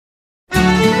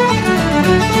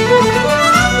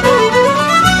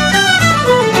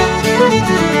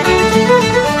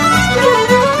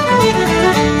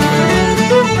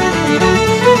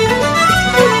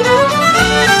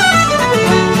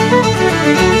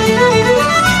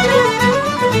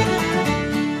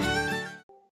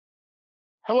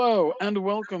Hello and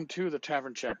welcome to the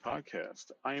Tavern Chat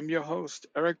podcast. I am your host,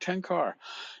 Eric Tenkar,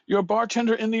 your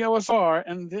bartender in the OSR,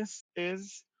 and this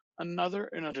is another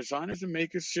in a Designers and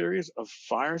Makers series of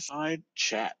fireside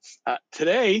chats.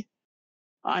 Today,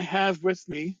 I have with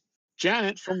me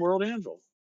Janet from World Anvil.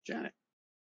 Janet,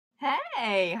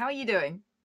 Hey, how are you doing?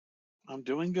 I'm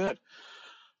doing good.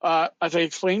 As I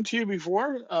explained to you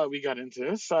before we got into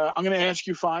this, I'm going to ask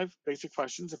you 5 basic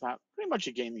questions about pretty much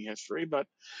your gaming history, but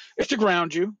it's to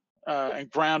ground you and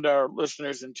ground our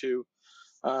listeners into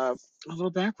a little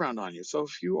background on you. So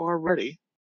if you are ready,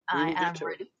 we I will get am to it.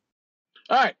 ready.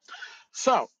 All right.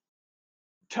 So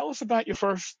tell us about your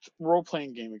first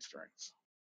role-playing game experience.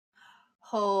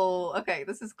 Oh, okay,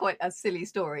 this is quite a silly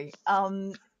story.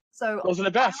 So Those are the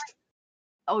best.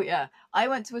 I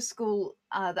went to a school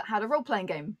that had a role-playing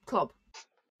game club.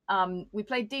 We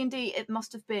played D&D. It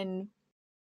must have been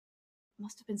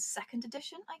second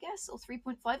edition, I guess, or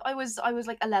 3.5. I was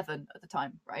like 11 at the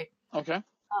time, right? Okay.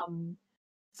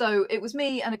 So it was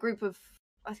me and a group of,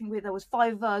 I think there was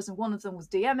 5 of us, and one of them was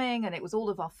DMing, and it was all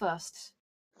of our first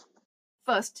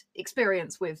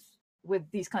experience with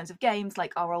these kinds of games.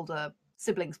 Like, our older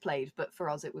siblings played, but for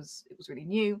us it was really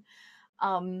new.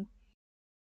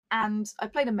 And I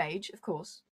played a mage, of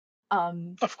course.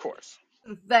 Of course.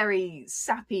 Very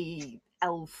sappy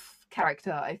elf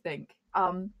character, I think.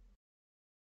 And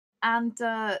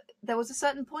there was a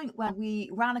certain point where we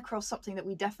ran across something that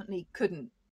we definitely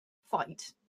couldn't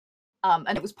fight.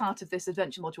 And it was part of this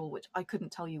adventure module, which I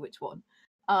couldn't tell you which one.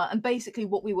 And basically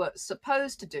what we were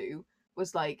supposed to do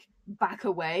was like back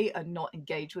away and not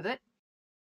engage with it.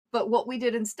 But what we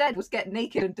did instead was get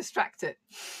naked and distract it.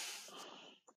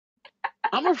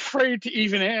 I'm afraid to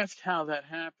even ask how that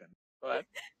happened, but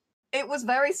it was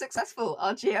very successful.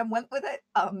 Our GM went with it.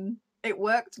 It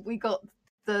worked. We got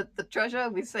the treasure.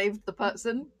 We saved the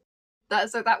person.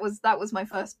 That was my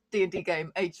first D&D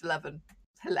game, age 11.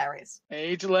 Hilarious.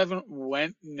 Age 11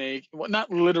 went naked. Well, not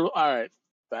literal. All right,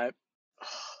 that.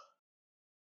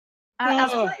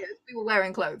 As players, we were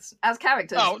wearing clothes. As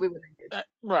characters, we were naked.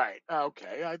 Right.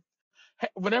 Okay.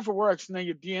 Whatever works. Now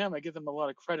your DM, I give them a lot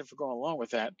of credit for going along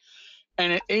with that.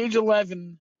 And at age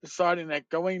 11, deciding that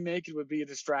going naked would be a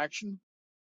distraction.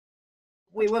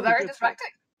 We were very distracting.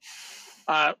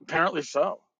 Apparently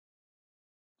so.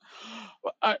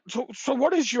 So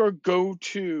what is your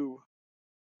go-to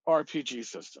RPG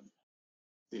system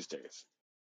these days?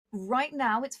 Right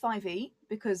now, it's 5e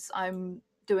because I'm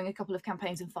doing a couple of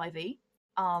campaigns in 5e.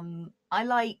 I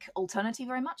like Alternity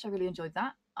very much. I really enjoyed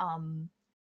that.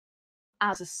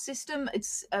 As a system,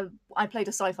 I played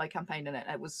a sci-fi campaign in it.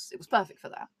 It was perfect for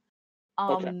that.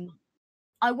 Okay.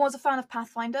 I was a fan of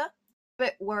Pathfinder.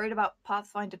 Bit worried about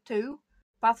Pathfinder 2.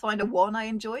 Pathfinder 1 I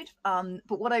enjoyed,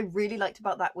 but what I really liked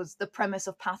about that was the premise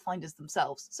of Pathfinders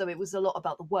themselves. So it was a lot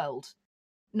about the world.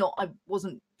 I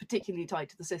wasn't particularly tied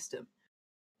to the system.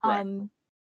 Right.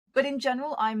 But in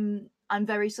general, I'm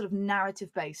very sort of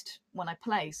narrative based when I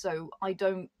play. So I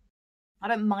don't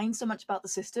mind so much about the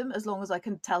system as long as I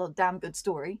can tell a damn good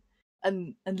story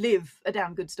and live a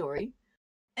damn good story.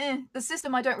 The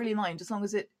system I don't really mind as long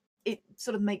as it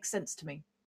sort of makes sense to me.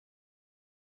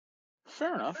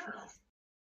 Fair enough.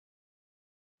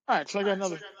 All right, so I got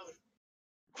another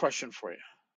question for you.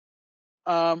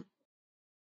 Now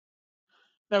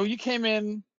you came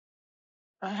in.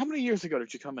 How many years ago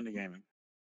did you come into gaming?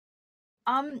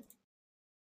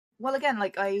 Well, again,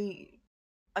 like I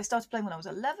started playing when I was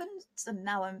 11,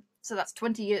 and so that's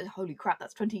 20 years. Holy crap,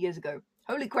 that's 20 years ago.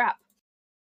 Holy crap.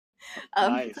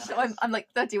 Nice. So I'm like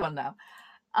 31 now.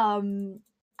 And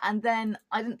then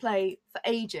I didn't play for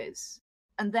ages.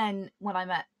 And then when I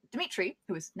met Dimitri,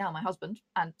 who is now my husband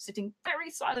and sitting very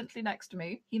silently next to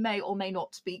me, he may or may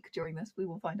not speak during this. We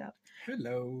will find out.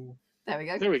 Hello. There we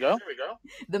go. There we go.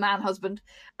 The man husband.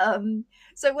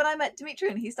 So when I met Dimitri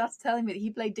and he started telling me that he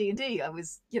played D&D, I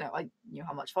was, I knew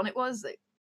how much fun it was.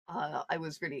 I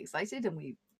was really excited, and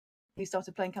we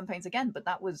started playing campaigns again. But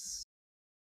that was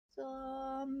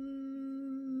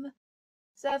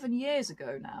 7 years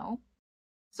ago now.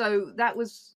 So that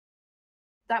was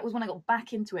when I got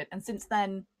back into it, and since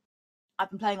then I've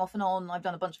been playing off and on. I've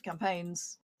done a bunch of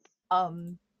campaigns.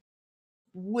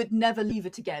 Would never leave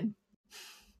it again.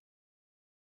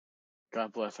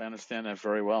 God bless. I understand that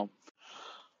very well.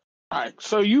 All right.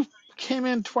 So you came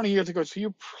in 20 years ago. So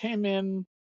you came in,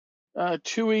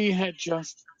 2E had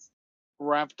just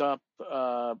wrapped up.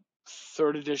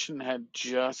 3rd edition had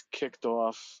just kicked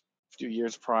off a few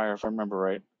years prior, if I remember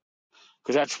right.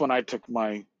 Because that's when I took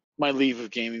my leave of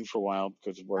gaming for a while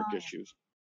because of work issues.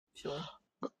 Sure.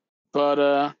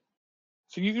 But,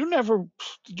 so you never,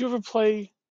 did you ever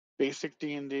play basic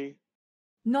D&D?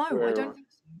 No, I Where, don't think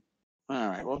so. all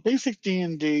right. Well, basic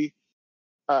D&D,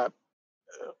 uh,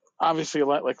 obviously a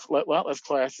lot less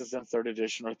classes than Third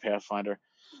Edition or Pathfinder,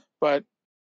 but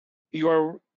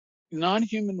your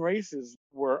non-human races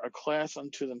were a class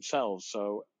unto themselves.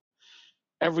 So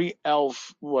every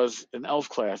elf was an elf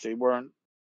class. They weren't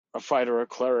a fighter, a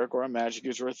cleric, or a magic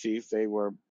user, or a thief. They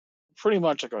were pretty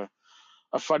much like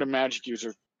a fighter magic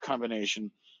user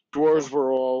combination. Dwarves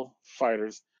were all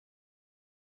fighters.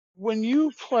 When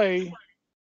you play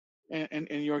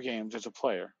in your games as a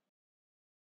player,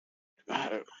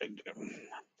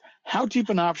 how deep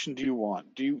an option do you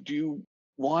want? Do you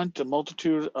want a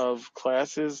multitude of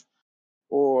classes,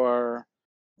 or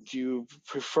do you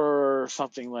prefer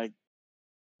something like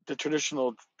the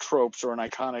traditional tropes or an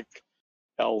iconic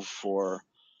elf or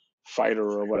fighter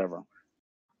or whatever?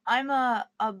 I'm a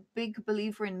big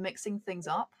believer in mixing things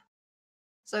up.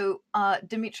 So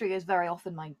Dimitri is very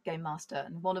often my game master,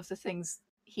 and one of the things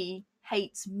he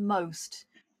hates most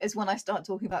is when I start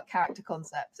talking about character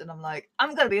concepts, and I'm like,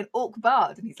 I'm going to be an orc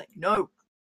bard, and he's like, no.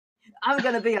 I'm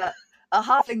going to be a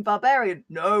halfling barbarian,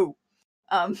 no.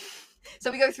 Um,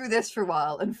 so we go through this for a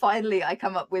while, and finally I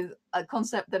come up with a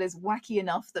concept that is wacky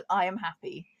enough that I am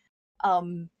happy,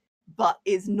 but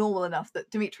is normal enough that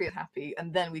Dimitri is happy,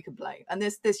 and then we can play. And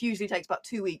this usually takes about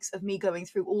 2 weeks of me going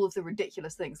through all of the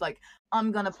ridiculous things. Like,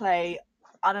 I'm gonna play,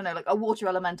 I don't know, like a water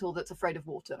elemental that's afraid of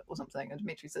water or something, and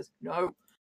Dimitri says no.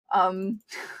 I'm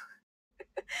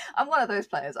one of those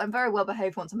players. I'm very well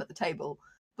behaved once I'm at the table,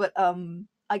 but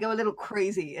I go a little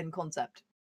crazy in concept.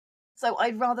 So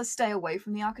I'd rather stay away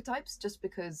from the archetypes just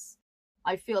because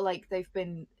I feel like they've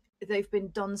been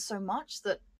done so much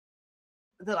that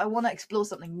I want to explore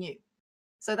something new.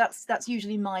 So that's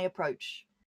usually my approach.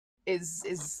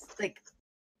 Is like,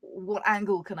 what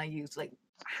angle can I use? Like,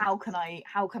 how can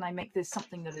I make this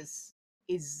something that is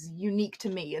unique to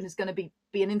me and is going to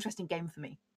be an interesting game for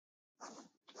me?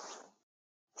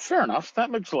 Fair enough.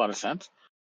 That makes a lot of sense.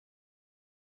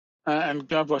 And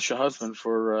God bless your husband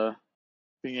for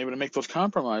being able to make those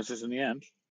compromises in the end.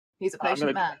 He's a I'm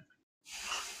patient gonna. man.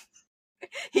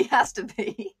 He has to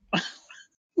be.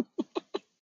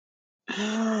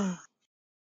 All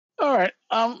right.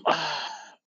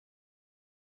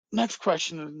 Next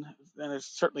question, and it's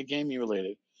certainly gaming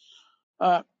related.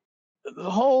 Uh, the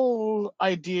whole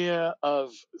idea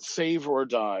of save or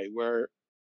die, where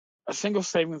a single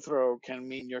saving throw can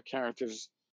mean your character's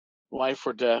life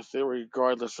or death,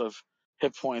 regardless of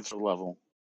hit points or level.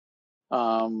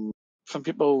 Some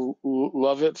people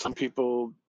love it, some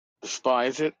people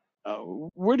despise it.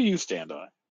 Where do you stand on it?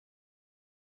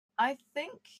 I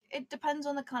think it depends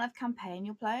on the kind of campaign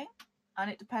you're playing, and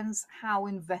it depends how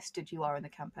invested you are in the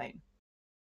campaign.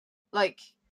 Like,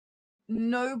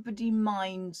 nobody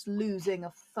minds losing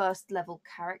a first level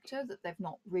character that they've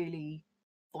not really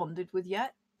bonded with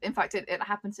yet. In fact, it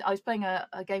happens. I was playing a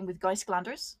game with Guy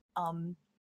Sklanders,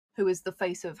 who is the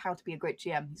face of How to Be a Great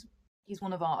GM. He's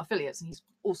one of our affiliates, and he's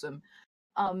awesome.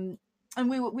 Um, and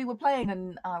we were playing,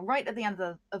 and right at the end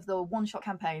of the one shot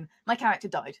campaign, my character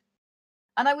died,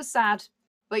 and I was sad.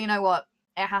 But you know what?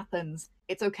 It happens.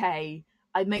 It's okay.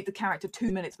 I made the character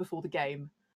 2 minutes before the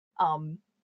game. And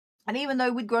even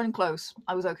though we'd grown close,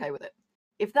 I was okay with it.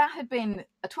 If that had been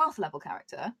a 12th level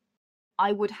character,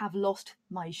 I would have lost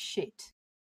my shit.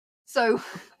 So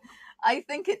I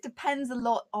think it depends a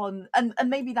lot on, and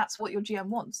maybe that's what your GM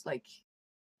wants. Like,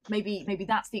 maybe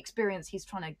that's the experience he's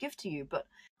trying to give to you. But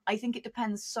I think it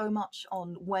depends so much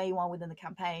on where you are within the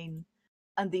campaign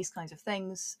and these kinds of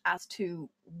things as to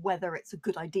whether it's a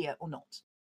good idea or not.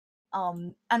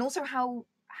 And also how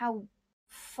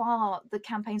far the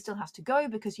campaign still has to go,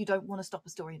 because you don't want to stop a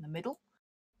story in the middle,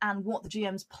 and what the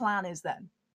GM's plan is then.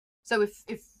 So if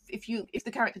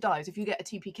the character dies, if you get a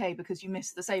TPK because you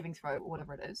missed the saving throw or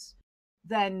whatever it is,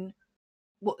 then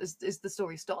what is the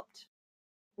story stopped?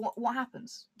 What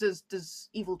happens? Does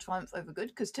evil triumph over good?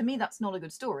 Because to me, that's not a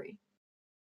good story.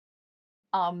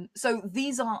 So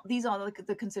these are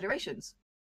the considerations.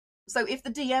 So if the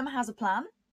DM has a plan,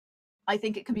 I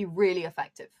think it can be really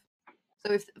effective.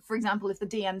 So if, for example, if the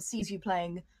DM sees you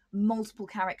playing multiple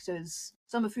characters,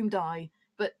 some of whom die,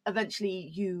 but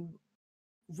eventually you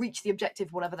reach the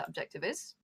objective, whatever that objective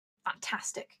is,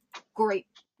 fantastic. Great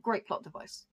plot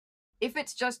device. If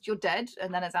it's just you're dead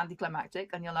and then it's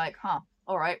anticlimactic and you're like,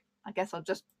 all right, I guess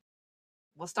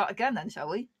we'll start again then, shall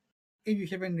we? If you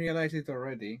haven't realized it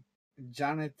already,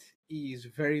 Janet is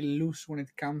very loose when it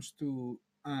comes to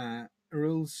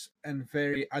rules and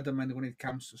very adamant when it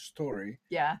comes to story.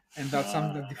 Yeah. And that's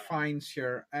something that defines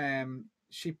her.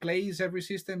 She plays every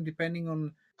system depending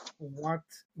on what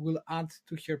will add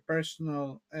to her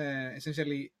personal,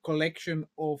 essentially, collection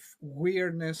of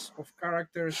weirdness of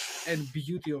characters and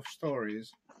beauty of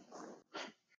stories.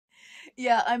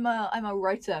 Yeah, I'm a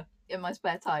writer in my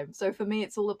spare time. So for me,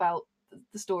 it's all about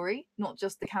the story, not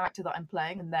just the character that I'm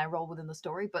playing and their role within the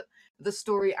story, but the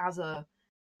story as a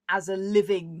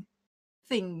living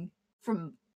thing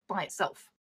from by itself.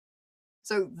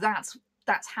 So that's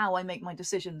how I make my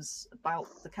decisions about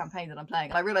the campaign that I'm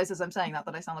playing. And I realize as I'm saying that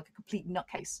I sound like a complete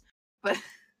nutcase, but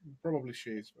Probably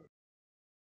she is,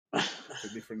 but it's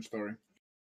a different story.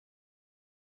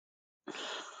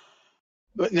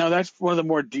 But that's one of the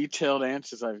more detailed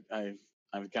answers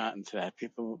I've gotten to that.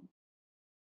 People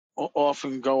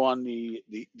often go on the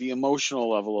emotional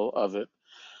level of it,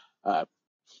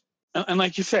 and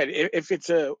like you said, if it's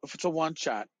a one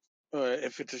shot,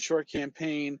 if it's a short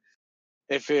campaign,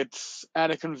 if it's at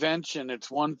a convention,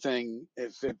 it's one thing.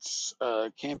 If it's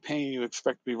a campaign you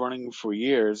expect to be running for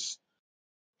years,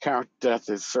 character death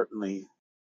is certainly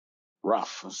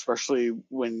rough, especially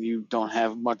when you don't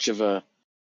have much of a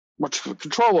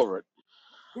control over it.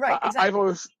 right, exactly. I've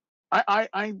always,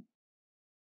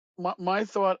 my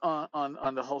thought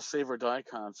on the whole save or die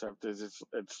concept is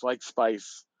it's like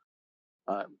spice.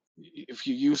 If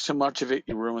you use too much of it,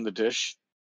 you ruin the dish.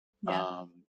 Yeah.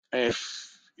 If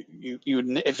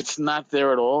if it's not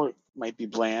there at all, it might be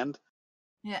bland.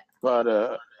 Yeah.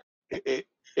 But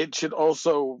it should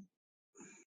also,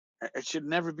 it should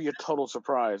never be a total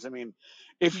surprise. I mean,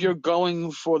 if you're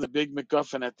going for the big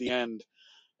MacGuffin at the end,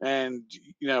 and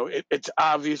it's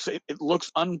obvious, it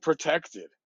looks unprotected.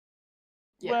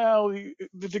 Yeah. Well,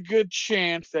 there's a good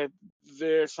chance that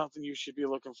there's something you should be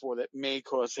looking for that may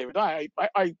cause save or die.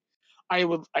 I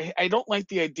don't like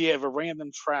the idea of a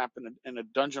random trap in a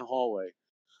dungeon hallway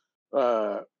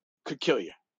could kill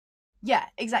you. Yeah,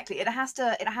 exactly. It has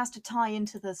to tie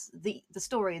into the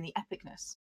story and the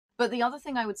epicness. But the other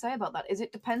thing I would say about that is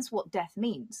it depends what death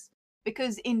means.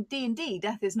 Because in D&D,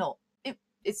 death is not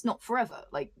it's not forever.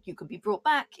 Like, you can be brought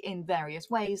back in various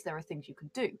ways. There are things you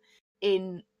can do.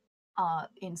 In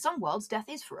some worlds, death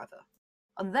is forever.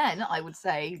 And then I would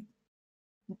say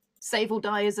save or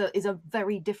die is a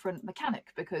very different mechanic,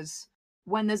 because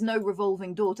when there's no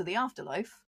revolving door to the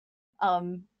afterlife,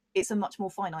 it's a much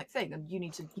more finite thing, and you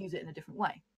need to use it in a different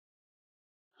way.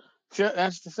 See,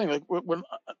 that's the thing. Like, when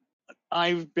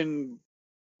I've been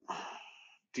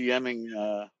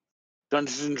DMing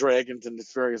Dungeons and Dragons in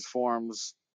its various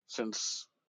forms since,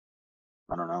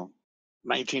 I don't know,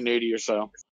 1980 or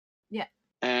so. Yeah.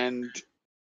 And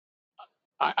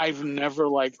I've never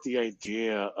liked the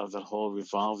idea of the whole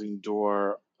revolving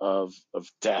door of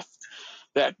death.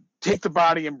 That take the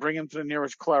body and bring him to the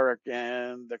nearest cleric,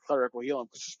 and the cleric will heal him.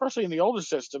 Because especially in the older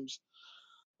systems,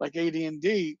 like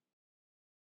AD&D,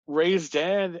 Raised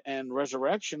Dead and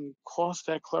Resurrection cost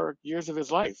that cleric years of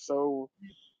his life. So,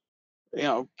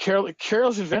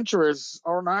 careless adventurers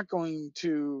are not going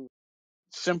to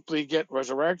simply get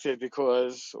resurrected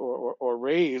because or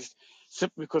raised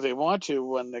simply because they want to,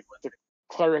 when the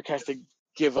cleric has to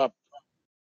give up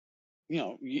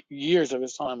years of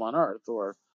his time on Earth,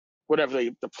 or whatever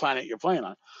the planet you're playing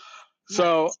on.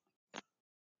 So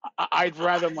I'd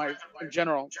rather in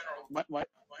general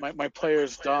my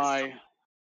players die,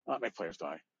 not my players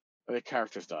die, the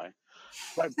characters die.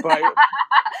 But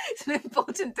it's an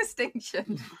important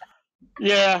distinction.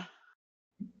 Yeah,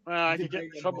 I could get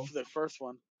in trouble for the first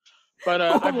one, but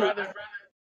I'd rather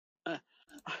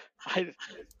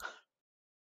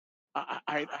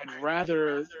I'd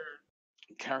rather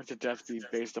character death be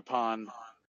based upon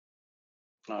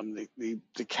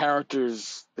the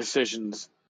character's decisions,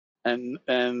 and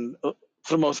for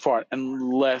the most part,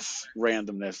 and less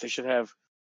randomness. They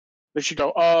should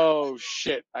go, oh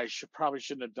shit, probably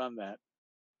shouldn't have done that,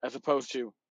 as opposed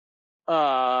to,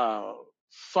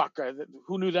 fuck,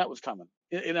 who knew that was coming?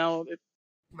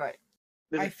 Right.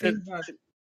 I think that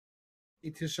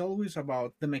it is always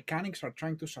about the mechanics are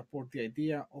trying to support the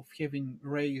idea of having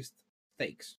raised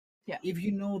stakes. Yeah. If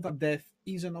you know that death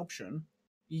is an option,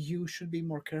 you should be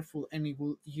more careful, and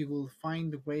you will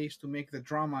find ways to make the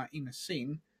drama in a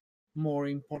scene more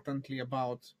importantly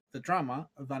about the drama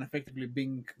than effectively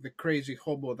being the crazy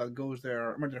hobo that goes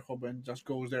there, murder hobo, and just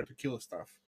goes there to kill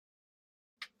stuff.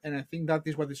 And I think that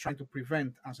is what it's trying to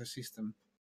prevent as a system.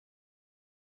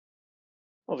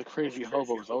 Well, the crazy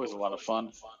hobo is always a lot of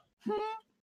fun.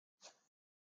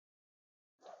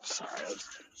 Sorry,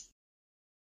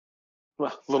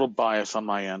 a little bias on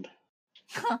my end.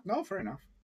 No, fair enough.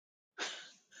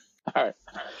 All right.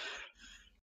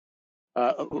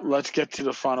 Let's get to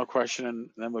the final question, and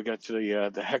then we'll get to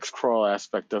the hex crawl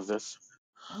aspect of this.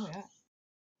 Oh yeah.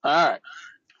 All right.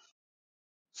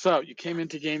 So you came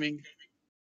into gaming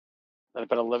at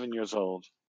about 11 years old.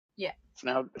 Yeah.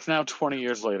 It's now 20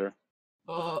 years later.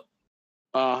 Uh,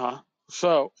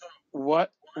 So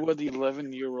what would the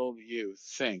 11-year-old you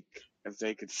think if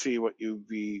they could see what you'd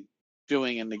be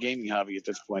doing in the gaming hobby at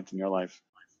this point in your life?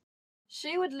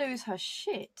 she would lose her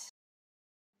shit.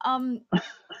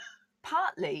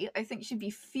 Partly, I think she'd be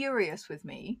furious with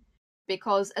me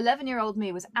because 11-year-old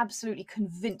me was absolutely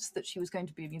convinced that she was going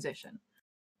to be a musician.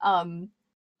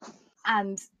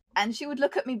 And she would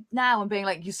look at me now and being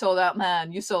like, "You sold out,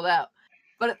 man. You sold out."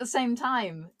 But at the same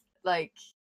time, like,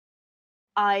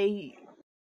 I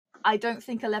don't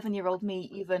think 11-year-old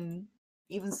me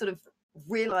even sort of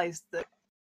realized that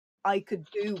I could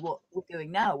do what we're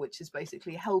doing now, which is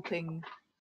basically helping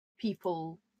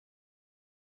people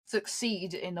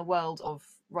succeed in the world of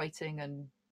writing and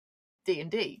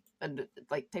D&D and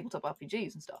like tabletop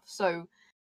RPGs and stuff. So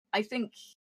I think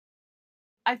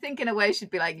in a way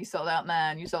she'd be like, "You sold out,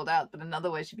 man, you sold out," but in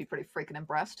another way she'd be pretty freaking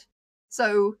impressed.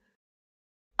 So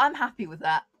I'm happy with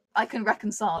that. I can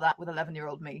reconcile that with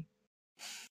 11-year-old me.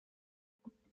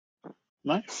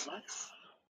 Nice.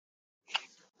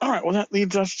 All right. Well, that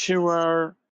leads us to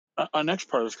our next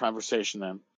part of this conversation.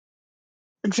 Then,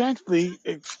 exactly,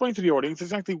 explain to the audience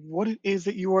exactly what it is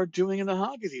that you are doing in the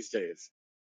hobby these days,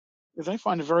 because I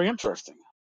find it very interesting.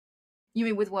 You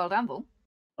mean with World Anvil?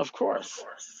 Of course.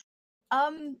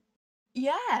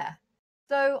 Yeah.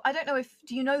 So I don't know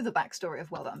do you know the backstory of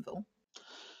World Anvil?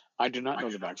 I do not know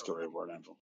the backstory of World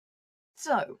Anvil.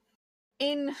 So,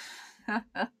 in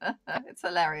it's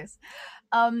hilarious.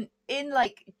 In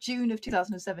like June of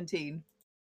 2017,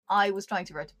 I was trying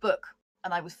to write a book,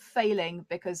 and I was failing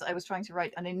because I was trying to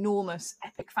write an enormous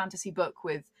epic fantasy book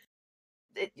with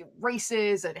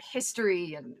races and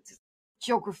history and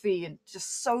geography and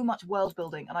just so much world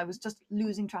building, and I was just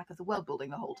losing track of the world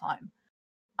building the whole time.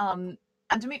 And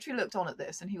Dimitri looked on at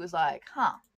this and he was like,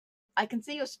 I can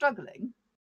see you're struggling.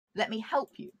 Let me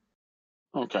help you.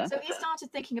 Okay. So he started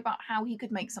thinking about how he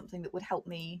could make something that would help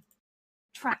me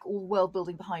track all the world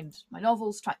building behind my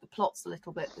novels, track the plots a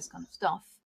little bit, this kind of stuff.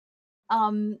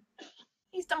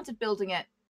 He started building it.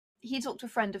 He talked to a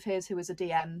friend of his who was a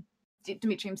DM.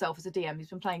 Dimitri himself is a DM. He's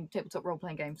been playing tabletop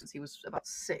role-playing games since he was about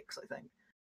 6, I think.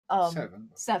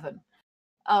 7.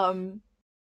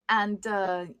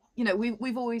 You know,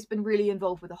 we've always been really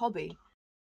involved with the hobby.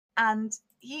 And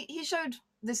he showed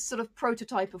this sort of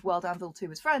prototype of World Anvil to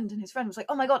his friend, and his friend was like,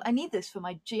 "Oh my god, I need this for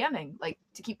my GMing, like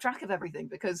to keep track of everything,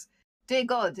 because dear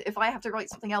god, if I have to write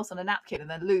something else on a napkin and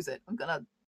then lose it, I'm gonna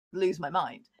lose my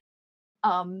mind."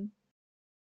 And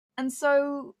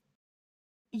so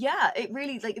yeah, it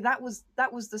really, like, that was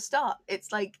the start.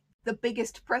 It's like the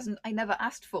biggest present I never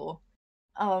asked for.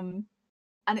 And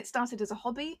it started as a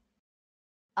hobby,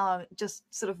 just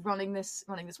sort of running this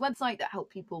website that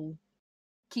helped people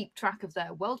keep track of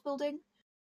their world building.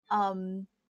 And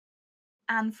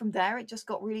from there it just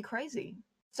got really crazy.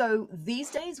 So these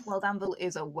days World Anvil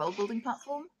is a world building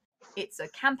platform. It's a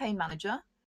campaign manager.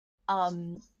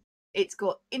 It's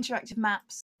got interactive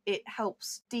maps. It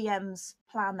helps DMs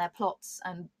plan their plots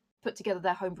and put together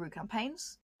their homebrew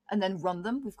campaigns and then run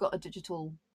them. We've got a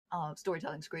digital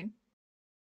storytelling screen.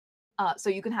 So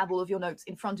you can have all of your notes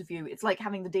in front of you. It's like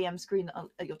having the DM screen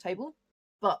at your table,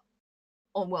 but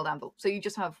on World Anvil. So you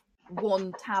just have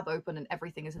one tab open and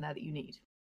everything is in there that you need.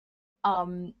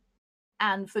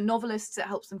 And for novelists, it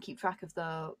helps them keep track of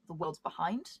the worlds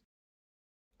behind.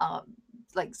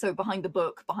 Like, so behind the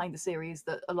book, behind the series,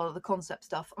 that a lot of the concept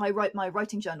stuff. I write my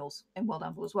writing journals in World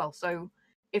Anvil as well. So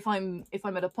if I'm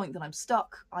at a point that I'm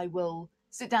stuck, I will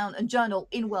sit down and journal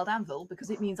in World Anvil, because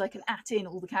it means I can at in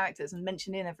all the characters and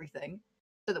mention in everything,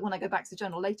 so that when I go back to the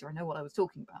journal later, I know what I was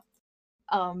talking about.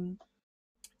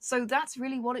 So that's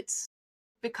really what it's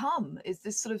become, is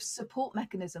this sort of support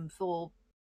mechanism for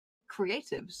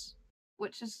creatives,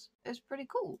 which is pretty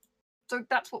cool. So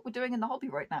that's what we're doing in the hobby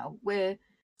right now. We're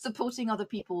supporting other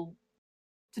people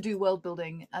to do world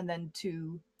building and then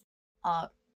to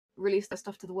release their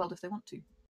stuff to the world if they want to.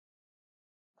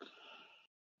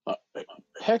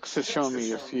 Hex has shown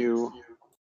me a few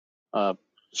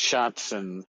shots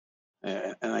and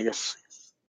I guess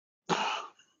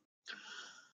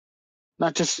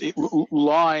not just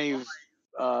live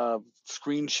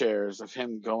screen shares of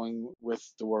him going with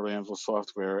the World Anvil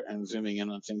software and zooming in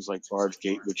on things like Bard's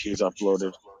Gate, which he's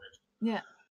uploaded. Yeah.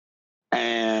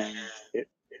 And it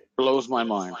blows my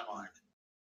mind.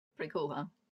 Pretty cool, huh?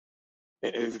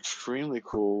 It is extremely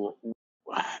cool.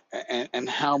 And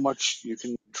how much you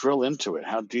can drill into it,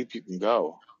 how deep you can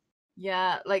go.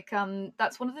 Yeah, like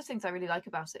that's one of the things I really like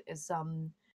about it is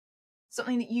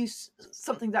something that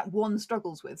something that one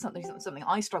struggles with, something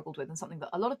I struggled with, and something that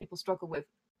a lot of people struggle with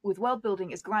world building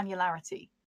is granularity.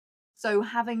 So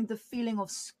having the feeling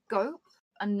of scope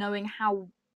and knowing how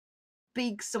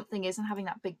big something is and having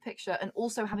that big picture, and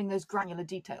also having those granular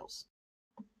details.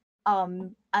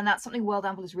 And that's something World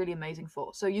Anvil is really amazing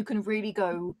for. So you can really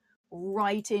go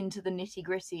right into the nitty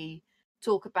gritty,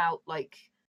 talk about like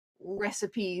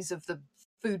recipes of the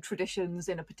food traditions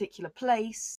in a particular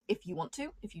place if you want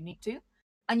to, if you need to.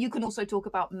 And you can also talk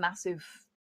about massive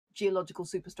geological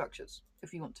superstructures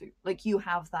if you want to. Like you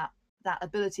have that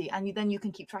ability, and then you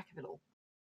can keep track of it all.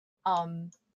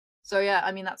 So yeah,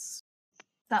 I mean that's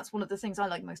one of the things I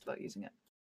like most about using it.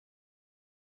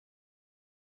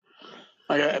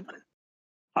 I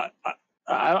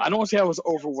don't want to say I was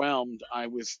overwhelmed. I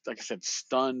was, like I said,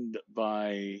 stunned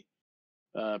by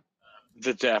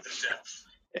the depth.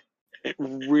 It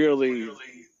really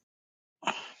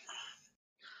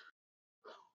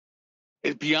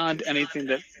is beyond anything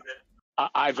that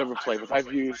I've ever played with.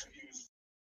 I've used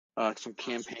some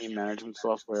campaign management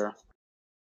software,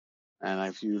 and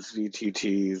I've used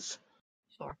VTTs.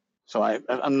 Sure. So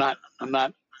I'm not.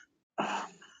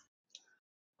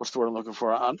 What's the word I'm looking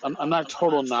for? I'm not a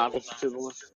total novice to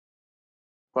this,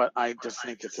 but I just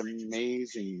think it's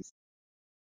amazing,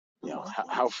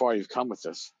 how far you've come with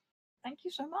this. Thank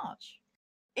you so much.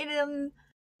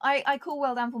 I call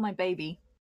World Anvil my baby,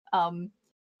 and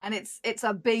it's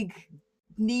a big,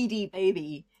 needy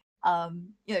baby.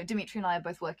 Dimitri and I are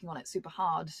both working on it super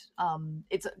hard.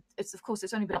 It's of course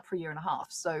it's only been up for a year and a half,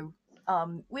 so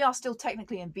we are still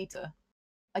technically in beta.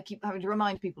 I keep having to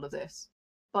remind people of this.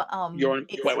 But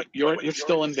you're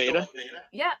still in beta?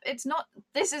 Yeah, it's not.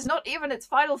 This is not even its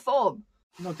final form.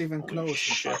 Not even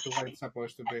close to what it's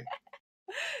supposed to be.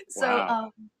 So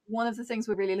Wow. One of the things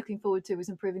we're really looking forward to is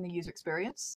improving the user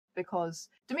experience, because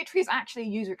Dimitri is actually a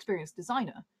user experience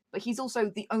designer, but he's also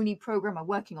the only programmer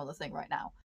working on the thing right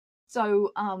now.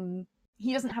 So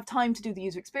he doesn't have time to do the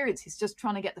user experience. He's just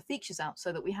trying to get the features out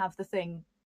so that we have the thing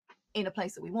in a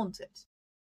place that we want it.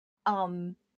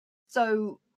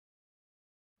 So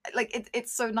like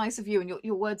it's so nice of you, and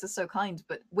your words are so kind,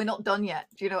 but we're not done yet.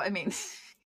 Do you know what I mean?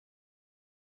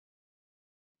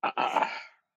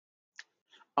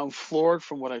 I'm floored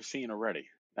from what I've seen already.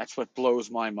 That's what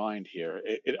blows my mind here.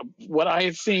 What I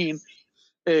have seen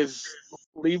is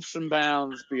leaps and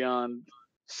bounds beyond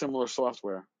similar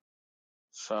software.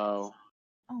 So.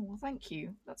 Oh well, thank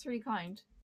you. That's really kind.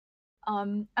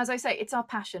 As I say, it's our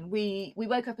passion. We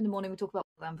wake up in the morning, we talk about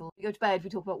World Anvil. We go to bed, we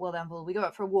talk about World Anvil. We go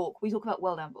out for a walk, we talk about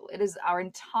World Anvil. It is our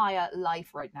entire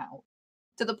life right now,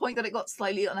 to the point that it got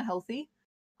slightly unhealthy.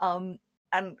 And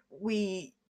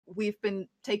we've been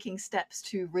taking steps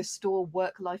to restore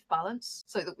work-life balance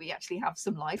so that we actually have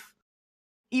some life.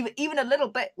 Even a little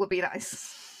bit would be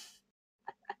nice.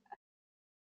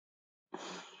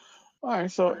 All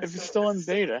right, so if it's still in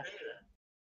beta,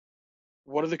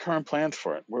 what are the current plans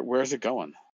for it? Where is it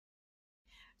going?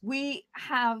 We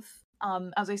have,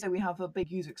 as I say, we have a big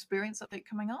user experience update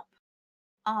coming up.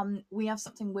 We have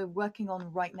something we're working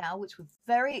on right now, which we're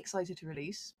very excited to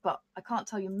release, but I can't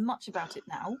tell you much about it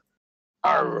now.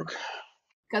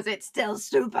 Because it's still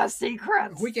super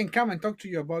secret. We can come and talk to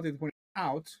you about it when it's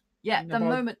out. Yeah,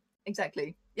 moment,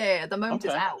 exactly. Yeah, the moment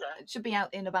it's out. It should be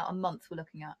out in about a month, we're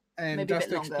looking at. And maybe just a bit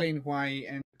to longer. explain why,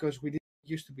 and because we didn't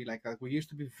used to be like that. We used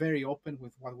to be very open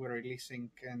with what we're releasing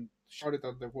and shout it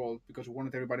out the world because we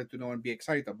wanted everybody to know and be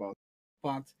excited about.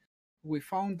 But we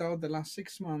found out the last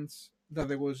 6 months that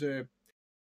there was a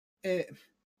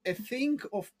thing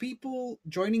of people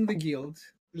joining the guild,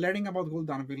 learning about World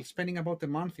Anvil, spending about a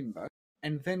month in that,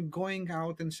 and then going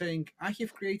out and saying, I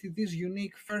have created this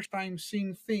unique first time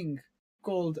seen thing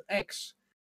called X.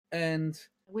 And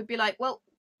we'd be like, well,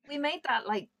 we made that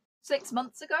like 6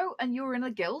 months ago and you were in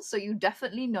a guild, so you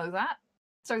definitely know that.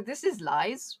 So this is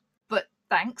lies, but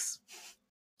thanks.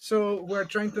 So we're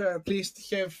trying to at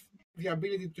least have the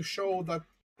ability to show that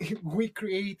we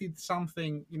created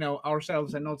something,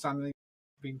 ourselves and not something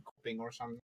being copying or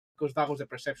something, because that was the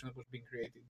perception that was being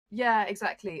created. Yeah,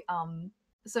 exactly.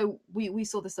 So we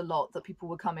saw this a lot, that people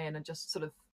would come in and just sort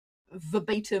of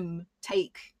verbatim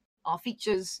take our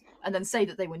features and then say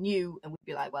that they were new, and we'd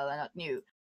be like, well, they're not new.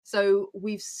 So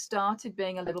we've started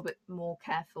being a little bit more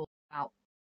careful about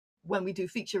when we do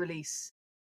feature release.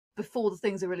 Before the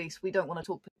things are released, we don't want to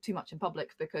talk too much in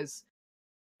public, because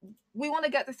we want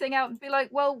to get the thing out and be like,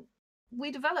 well,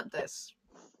 we developed this,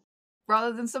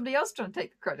 rather than somebody else trying to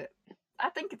take the credit. I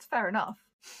think it's fair enough.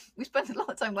 We spent a lot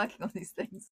of time working on these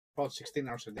things. About 16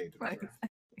 hours a day. Right.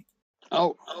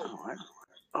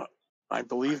 I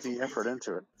believe the effort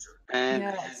into it. And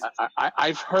yes.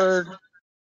 I've heard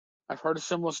I've heard a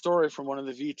similar story from one of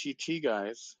the VTT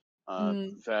guys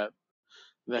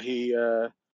that he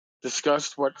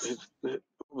discussed what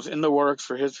was in the works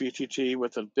for his VTT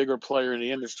with a bigger player in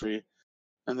the industry,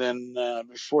 and then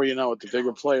before you know it, the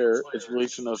bigger player is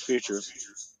releasing those features.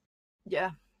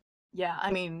 Yeah.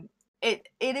 I mean, it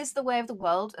is the way of the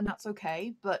world, and that's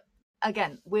okay. But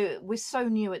again, we're so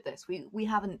new at this. We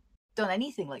haven't done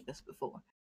anything like this before.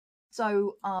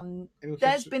 So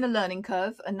there's been a learning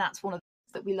curve, and that's one of the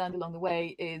things that we learned along the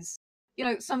way is,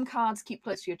 some cards keep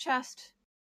close to your chest,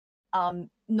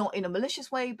 not in a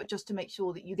malicious way, but just to make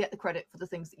sure that you get the credit for the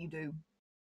things that you do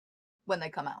when they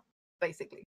come out,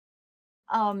 basically.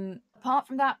 Apart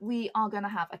from that, we are going to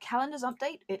have a calendars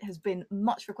update. It has been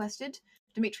much requested.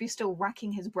 Dimitri's still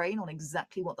racking his brain on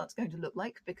exactly what that's going to look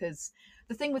like, because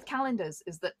the thing with calendars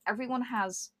is that everyone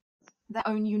has their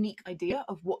own unique idea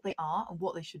of what they are and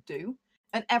what they should do,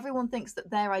 and everyone thinks that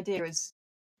their idea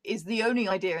is the only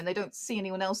idea, and they don't see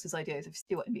anyone else's ideas, if you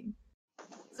see what I mean.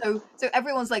 So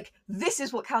everyone's like, this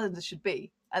is what calendars should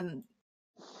be, and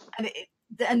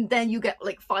then you get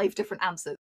like 5 different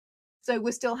answers. So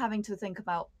we're still having to think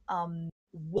about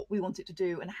what we want it to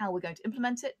do and how we're going to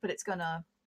implement it, but it's gonna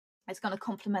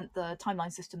complement the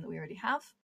timeline system that we already have,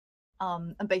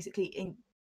 and basically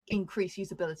increase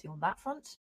usability on that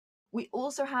front. We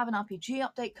also have an RPG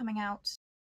update coming out.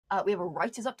 We have a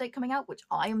writers update coming out, which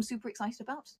I am super excited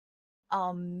about.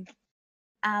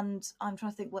 And I'm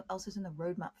trying to think what else is in the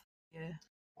roadmap for the year.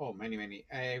 Oh, many.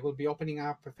 We'll be opening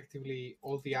up effectively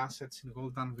all the assets in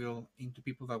Gold Anvil into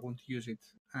people that want to use it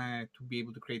to be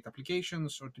able to create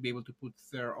applications or to be able to put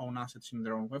their own assets in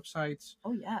their own websites.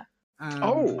 Oh yeah.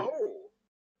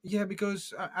 Yeah,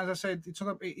 because as I said, it's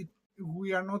not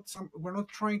we're not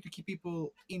trying to keep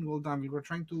people in Gold Anvil. We're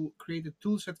trying to create a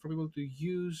tool set for people to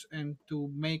use and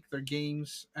to make their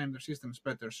games and their systems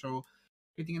better. So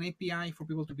creating an API for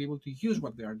people to be able to use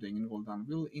what they are doing in Gold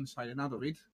Anvil inside and out of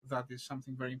it, that is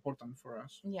something very important for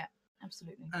us. Yeah,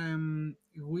 absolutely.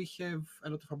 We have a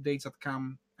lot of updates that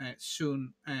come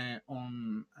soon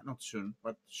not soon,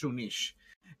 but soonish,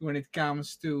 when it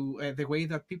comes to the way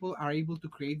that people are able to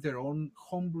create their own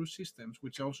homebrew systems,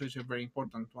 which also is a very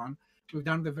important one. We've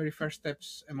done the very first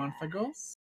steps a month ago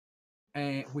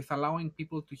with allowing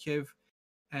people to have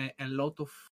a lot of,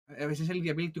 essentially the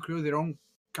ability to create their own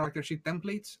character sheet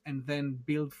templates and then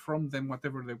build from them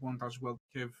whatever they want as well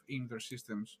to have in their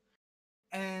systems.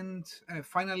 And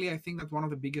finally, I think that one of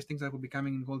the biggest things that will be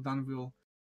coming in Gold Anvil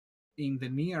in the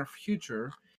near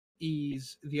future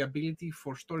is the ability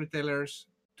for storytellers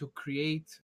to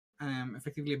create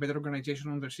effectively a better organization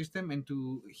on their system and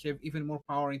to have even more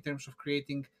power in terms of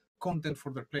creating content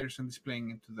for their players and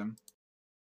displaying it to them.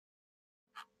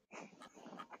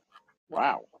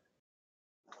 Wow.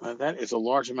 That is a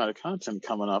large amount of content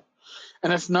coming up.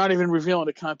 And it's not even revealing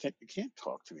the content you can't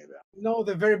talk to me about. No,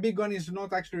 the very big one is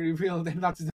not actually revealed, and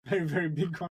that's the very, very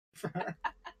big one.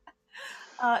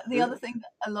 The other thing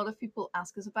that a lot of people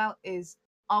ask us about is,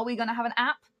 are we going to have an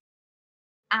app?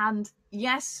 And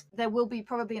yes, there will be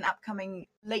probably an app coming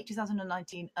late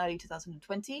 2019, early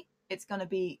 2020. It's going to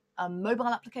be a mobile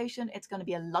application. It's going to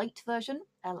be a light version,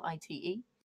 LITE,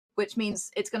 which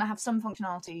means it's going to have some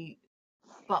functionality,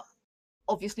 but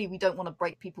obviously we don't want to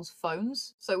break people's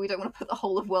phones, so we don't want to put the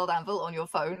whole of World Anvil on your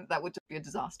phone. That would just be a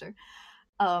disaster.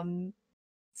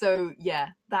 So yeah,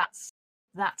 that's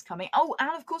coming. Oh, and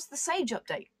of course the Sage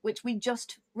update, which we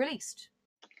just released,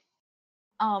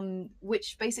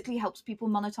 which basically helps people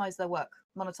monetize their work,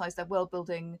 monetize their world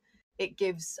building. It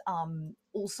gives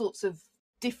all sorts of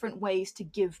different ways to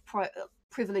give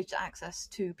privileged access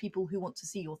to people who want to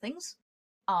see your things.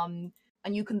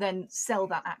 And you can then sell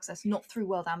that access, not through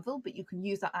World Anvil, but you can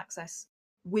use that access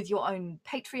with your own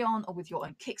Patreon or with your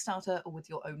own Kickstarter or with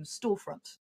your own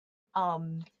storefront.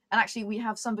 And actually, we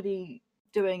have somebody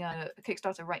doing a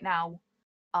Kickstarter right now,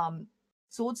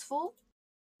 Swordsfall.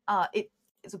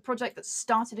 It's a project that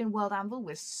started in World Anvil.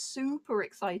 We're super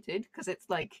excited because it's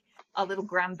like our little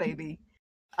grandbaby.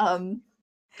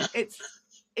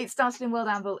 It started in World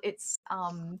Anvil. It's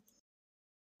come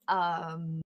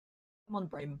on,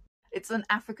 brain. It's an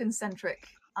African-centric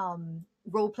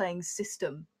role-playing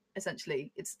system,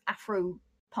 essentially. It's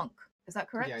Afro-punk. Is that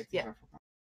correct? Yeah, it's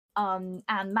Afro-punk.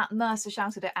 And Matt Mercer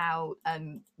shouted it out,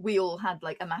 and we all had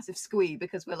like a massive squee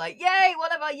because we're like, yay,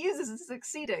 one of our users is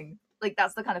succeeding. Like,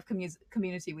 that's the kind of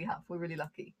community we have. We're really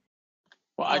lucky.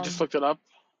 Well, I just looked it up,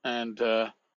 and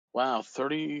wow,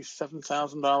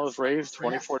 $37,000 raised,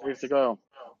 24 days to go.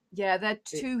 Yeah, they're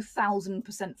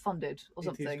 2,000% funded or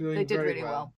something. They did really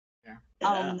well.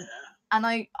 Yeah. And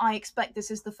I expect this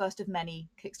is the first of many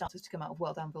Kickstarters to come out of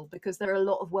World Anvil, because there are a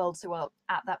lot of worlds who are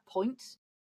at that point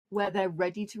where they're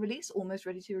ready to release, almost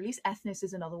ready to release. Ethnos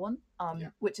is another one,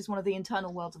 which is one of the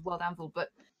internal worlds of World Anvil,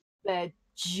 but they're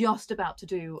just about to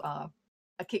do a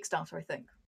Kickstarter, I think.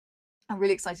 I'm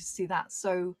really excited to see that.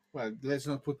 So, well, let's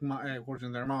not put words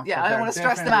in their mouth. Yeah, I don't want to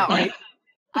stress them out, right?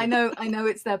 I know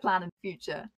it's their plan in the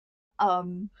future.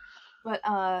 But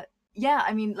yeah,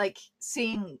 I mean, like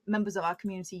seeing members of our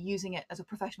community using it as a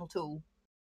professional tool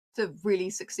to really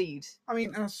succeed. I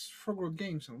mean, as Frog God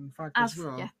Games, in fact, as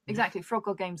well. Yeah, exactly. Frog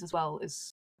God Games as well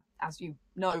is, as you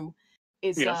know,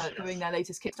 is doing their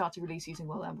latest Kickstarter release using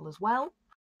World Anvil as well.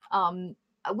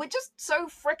 We're just so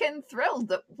freaking thrilled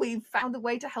that we've found a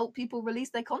way to help people release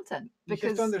their content. Because you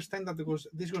have to understand that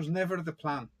this was never the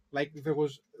plan. Like there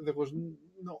was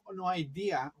no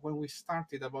idea when we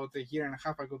started about a year and a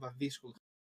half ago that this would.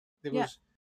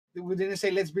 We didn't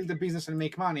say let's build a business and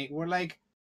make money. We're like,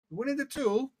 we need a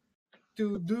tool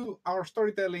to do our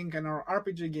storytelling and our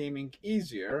RPG gaming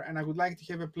easier, and I would like to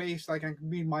have a place that I can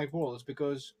build my worlds,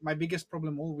 because my biggest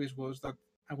problem always was that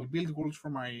I would build worlds for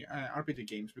my RPG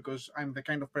games, because I'm the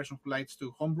kind of person who likes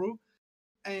to homebrew,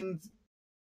 and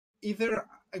either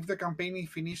if the campaign is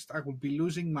finished, I would be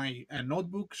losing my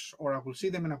notebooks, or I will see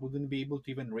them and I wouldn't be able to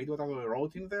even read what I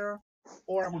wrote in there,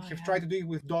 or I would have tried to do it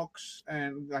with docs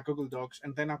and like Google Docs,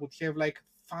 and then I would have like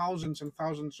thousands and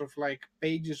thousands of like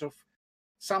pages of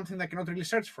something that I cannot really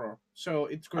search for. So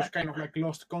it goes kind of like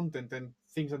lost content and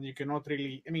things that you cannot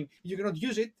really, I mean, you cannot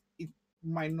use it, it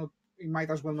might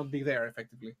as well not be there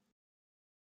effectively.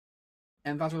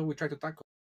 And that's what we try to tackle.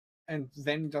 And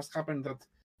then it just happened that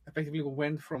effectively we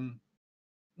went from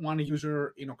 1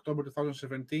 user in October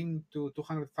 2017 to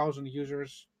 200,000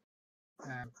 users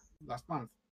last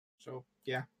month. So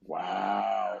yeah.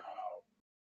 Wow.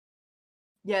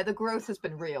 Yeah, the growth has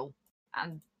been real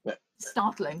and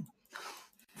startling,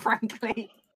 frankly.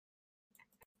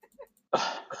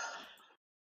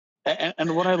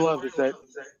 And what I love is that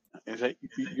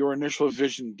your initial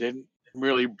vision didn't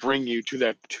really bring you to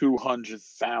that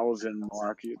 200,000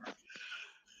 mark. You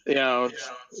know,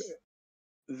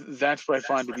 that's what I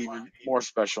find to be even more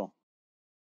special.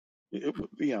 You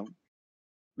know,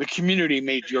 the community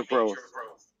made your growth.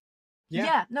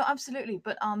 Yeah, no, absolutely.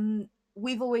 But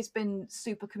we've always been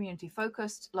super community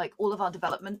focused. Like all of our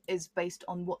development is based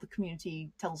on what the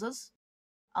community tells us.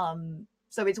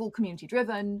 So it's all community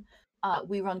driven.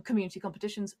 We run community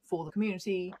competitions for the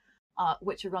community,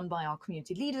 which are run by our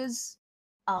community leaders.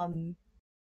 And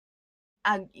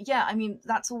yeah, I mean,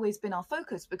 that's always been our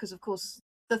focus, because of course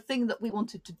the thing that we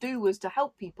wanted to do was to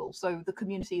help people. So the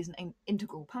community is an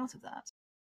integral part of that.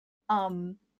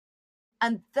 And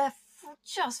they're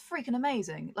just freaking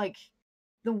amazing. Like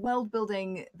the world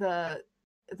building, the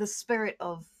spirit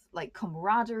of like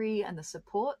camaraderie and the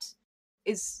support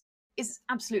is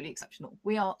absolutely exceptional.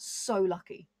 We are so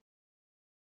lucky.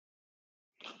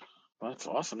 Well, that's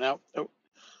awesome. Now,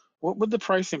 what would the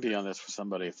pricing be on this for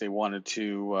somebody if they wanted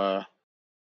to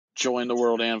join the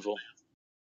World Anvil?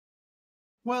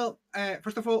 Well,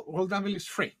 first of all, World Anvil is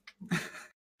free.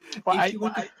 Well,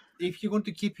 if you want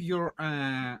to keep your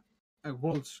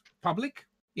worlds public,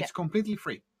 it's completely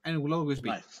free, and it will always be.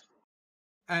 Nice.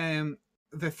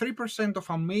 The 3% of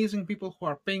amazing people who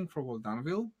are paying for World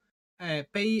Anvil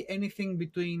pay anything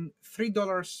between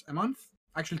 $3 a month,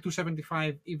 actually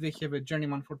 $2.75 if they have a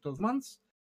journeyman for 12 months,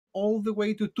 all the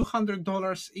way to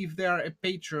 $200 if they are a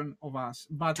patron of us.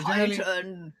 But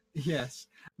Titan! Yes,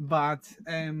 but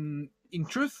in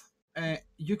truth,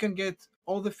 you can get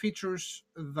all the features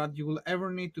that you will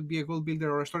ever need to be a world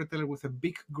builder or a storyteller with a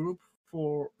big group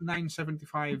for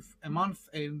 $9.75 a month,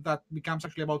 and that becomes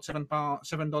actually about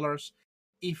 $7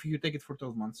 if you take it for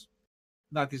 12 months.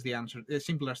 That is the answer, the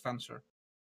simplest answer.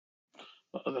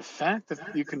 The fact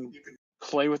that you can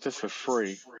play with this for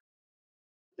free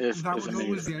is that was amazing.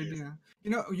 Always the idea.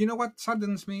 You know what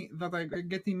saddens me? That I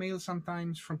get emails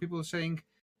sometimes from people saying,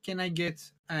 "Can I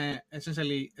get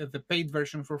essentially the paid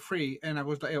version for free?" And I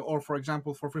was like, or for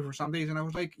example, for free for some days. And I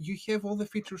was like, "You have all the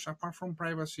features apart from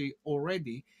privacy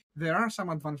already. There are some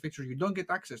advanced features you don't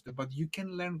get access to, but you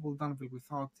can learn World Anvil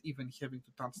without even having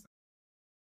to touch them."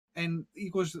 And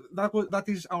that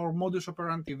is our modus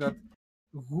operandi, that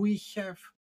we have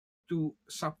to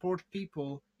support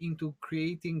people into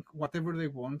creating whatever they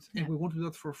want, and we want to do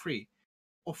that for free.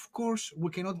 Of course,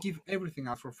 we cannot give everything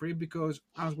out for free, because,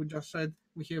 as we just said,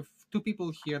 we have 2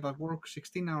 people here that work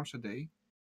 16 hours a day.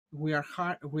 We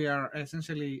are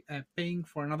essentially paying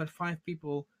for another 5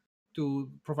 people to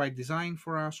provide design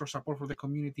for us or support for the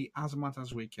community as much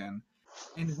as we can.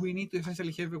 And we need to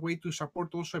essentially have a way to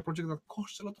support also a project that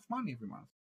costs a lot of money every month.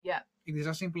 Yeah. It is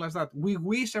as simple as that. We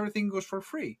wish everything goes for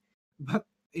free, but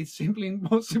it's simply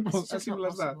impossible. It's as simple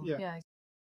as that. Yeah.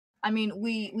 I mean,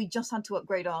 we just had to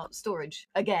upgrade our storage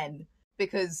again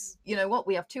because you know what?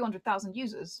 We have 200,000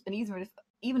 users, and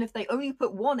even if they only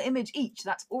put one image each,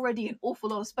 that's already an awful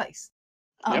lot of space.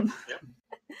 Yep.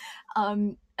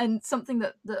 And something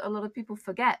that a lot of people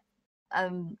forget,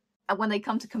 and when they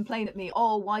come to complain at me,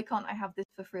 oh, why can't I have this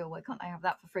for free, or why can't I have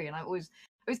that for free? And I always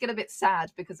get a bit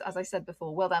sad because, as I said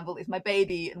before, World Anvil is my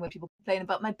baby, and when people complain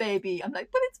about my baby, I'm like,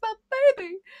 but it's my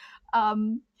baby.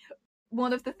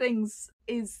 One of the things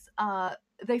is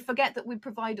they forget that we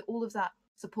provide all of that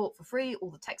support for free, all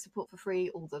the tech support for free,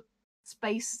 all the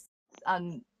space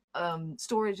and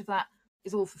storage of that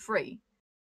is all for free.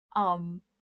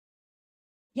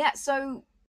 Yeah, so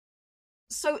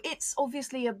it's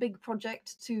obviously a big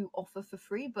project to offer for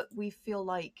free, but we feel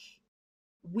like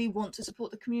we want to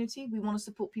support the community. We want to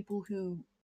support people who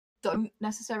don't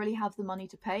necessarily have the money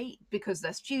to pay because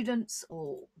they're students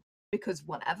or because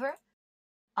whatever.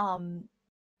 And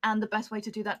the best way to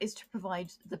do that is to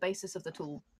provide the basis of the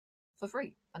tool for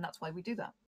free, and that's why we do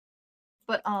that.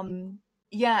 But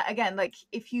yeah, again, like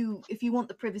if you want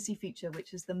the privacy feature,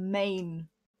 which is the main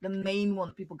one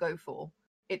that people go for,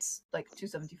 it's like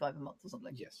 $2.75 a month or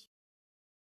something. Yes,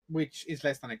 which is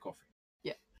less than a coffee.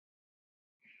 Yeah,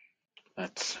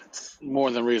 That's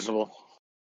more than reasonable.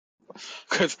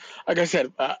 Because, like I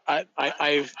said,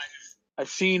 I've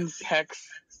seen Pex,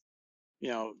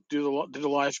 do the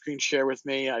live screen share with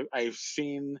me. I've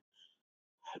seen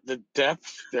the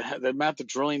depth, the amount of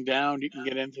drilling down you can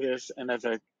get into this, and as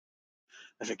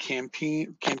a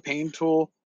campaign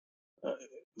tool,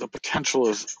 the potential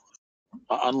is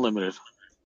unlimited.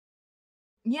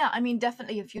 Yeah, I mean,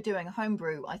 definitely, if you're doing a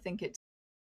homebrew, I think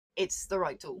it's the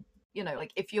right tool. You know,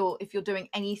 like if you're doing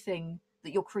anything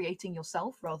that you're creating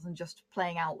yourself rather than just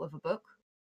playing out of a book,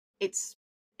 it's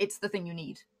the thing you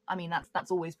need. I mean,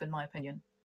 that's always been my opinion.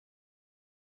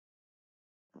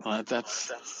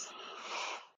 That's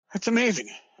amazing.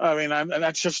 I mean, and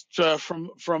that's just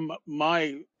from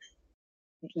my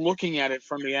looking at it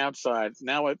from the outside.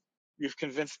 Now you've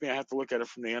convinced me I have to look at it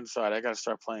from the inside. I got to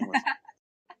start playing with it.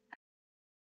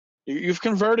 You've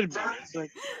converted me. It's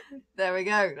like, there we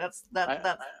go. That's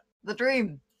the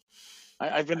dream.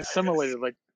 I've been assimilated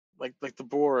like the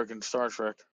Borg in Star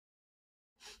Trek.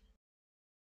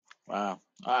 Wow.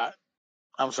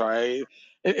 I'm sorry.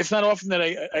 It's not often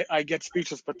that I get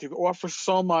speechless, but to offer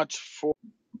so much for,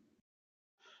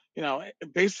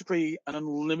 basically an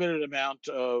unlimited amount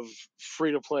of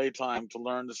free-to-play time to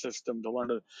learn the system, to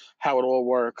learn how it all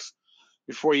works,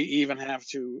 before you even have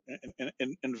to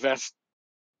invest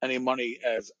any money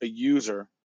as a user,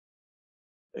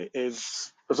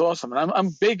 is awesome. And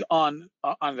I'm big on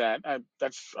that. I'm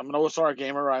an OSR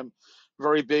gamer. I'm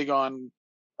very big on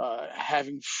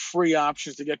having free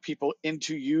options to get people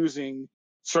into using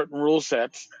certain rule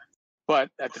sets, but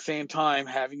at the same time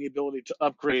having the ability to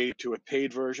upgrade to a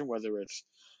paid version, whether it's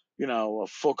a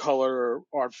full color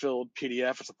or art-filled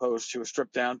PDF as opposed to a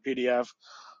stripped down PDF,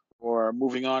 or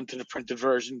moving on to the printed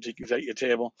version to use at your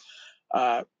table.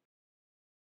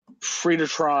 Free to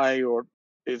try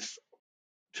is,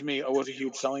 to me, always a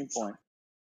huge selling point.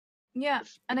 Yeah,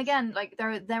 and again, like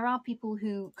there are people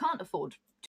who can't afford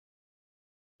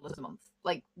 $2 a month.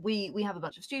 Like we have a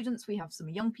bunch of students, we have some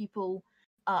young people.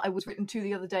 I was written to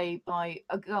the other day by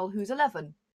a girl who's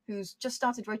 11, who's just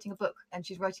started writing a book, and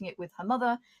she's writing it with her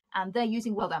mother, and they're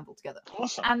using World Anvil together.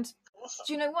 Awesome. And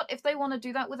do you know what? If they want to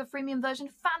do that with a freemium version,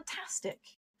 fantastic.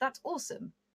 That's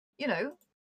awesome.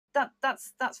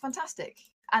 That's fantastic.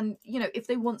 And if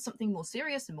they want something more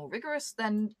serious and more rigorous,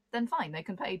 then fine, they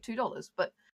can pay $2.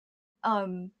 But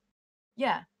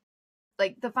yeah,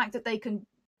 like the fact that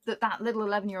that little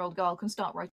 11-year-old girl can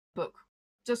start writing a book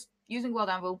just using World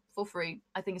Anvil for free,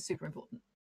 I think is super important.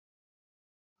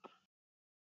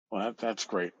 Well, that's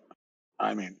great.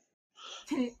 I mean,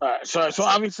 so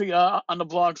obviously on the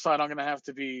blog side, I'm going to have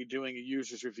to be doing a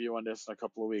user's review on this in a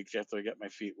couple of weeks after I get my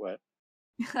feet wet.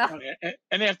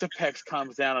 And after PEX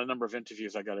calms down, a number of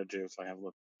interviews I got to do, so I have a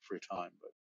little free time.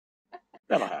 But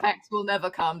that'll happen. PEX will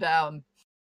never calm down.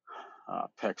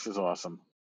 PEX is awesome.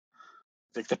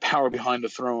 I think the power behind the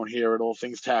throne here at All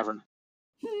Things Tavern.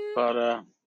 But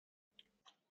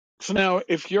so now,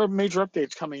 if your major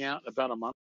update's coming out in about a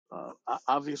month,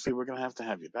 obviously we're going to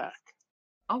have you back.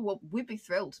 Oh, well, we'd be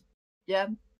thrilled. Yeah,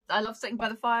 I love sitting by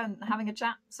the fire and having a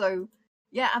chat. So,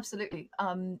 yeah, absolutely.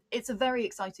 It's a very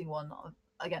exciting one.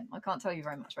 Again, I can't tell you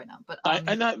very much right now, but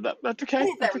that's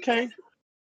okay. That's okay.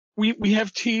 We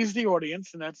have teased the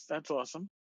audience, and that's awesome.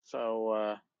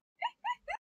 So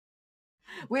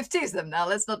we've teased them now.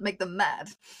 Let's not make them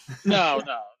mad. No.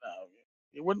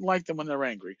 You wouldn't like them when they're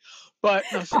angry. But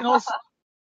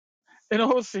in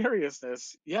all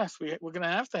seriousness, yes, we're going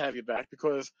to have you back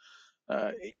because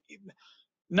uh,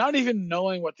 not even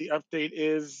knowing what the update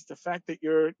is, the fact that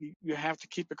you have to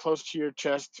keep it close to your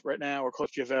chest right now or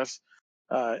close to your vest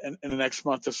in the next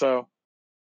month or so,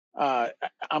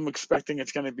 I'm expecting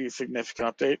it's going to be a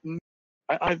significant update. And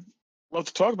I'd love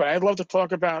to talk about it. I'd love to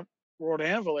talk about World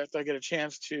Anvil after I get a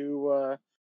chance to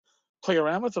play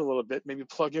around with it a little bit, maybe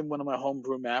plug in one of my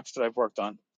homebrew maps that I've worked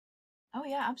on. Oh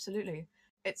yeah, absolutely.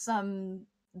 It's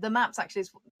the maps actually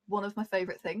is one of my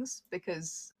favorite things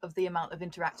because of the amount of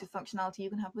interactive functionality you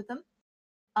can have with them.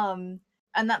 And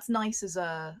that's nice as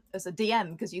a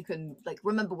DM because you can like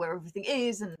remember where everything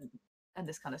is and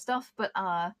this kind of stuff. But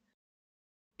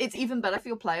it's even better for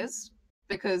your players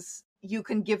because you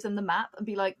can give them the map and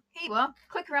be like, "Here you are,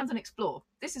 click around and explore.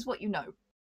 This is what you know."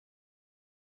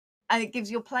 And it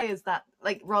gives your players that,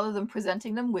 like, rather than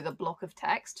presenting them with a block of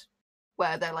text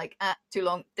where they're like, too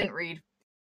long, didn't read.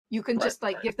 You can just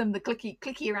like give them the clicky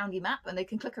aroundy map and they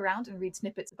can click around and read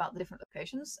snippets about the different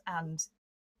locations, and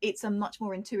it's a much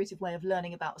more intuitive way of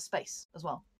learning about a space as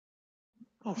well.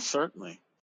 Oh, certainly.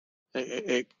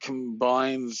 It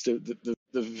combines the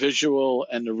visual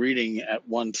and the reading at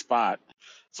one spot,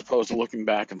 as opposed to looking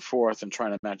back and forth and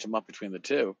trying to match them up between the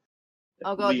two.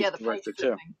 Oh god, yeah, the page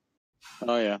flipping.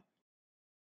 Oh yeah.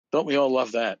 Don't we all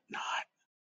love that?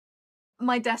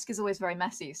 My desk is always very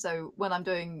messy, so when I'm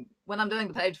doing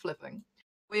the page flipping,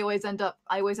 I always end up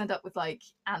with like,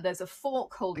 and there's a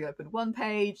fork holding open one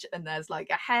page, and there's like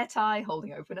a hair tie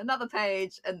holding open another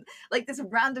page, and like this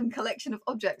random collection of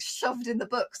objects shoved in the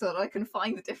book so that I can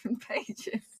find the different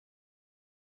pages.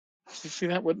 See,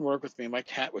 that wouldn't work with me. My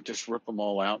cat would just rip them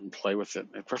all out and play with it,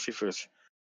 especially if it's,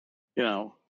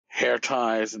 hair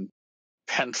ties and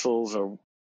pencils or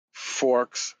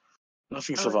forks.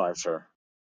 Nothing survives her.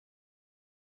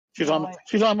 She's on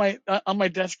my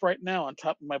desk right now on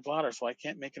top of my blotter, so I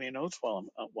can't make any notes while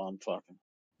I'm talking.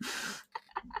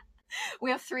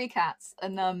 We have 3 cats,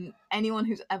 and anyone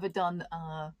who's ever done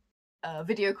a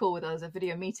video call with us, a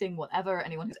video meeting, whatever,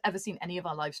 anyone who's ever seen any of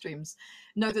our live streams,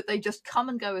 know that they just come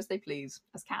and go as they please,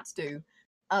 as cats do.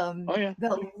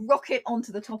 They'll rocket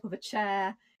onto the top of a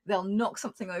chair. They'll knock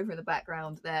something over in the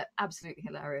background. They're absolutely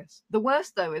hilarious. The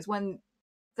worst, though, is when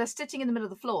they're sitting in the middle of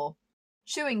the floor,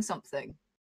 chewing something.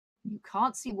 You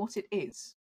can't see what it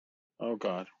is. Oh,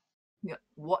 God. Yeah.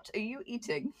 What are you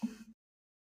eating?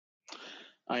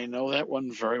 I know that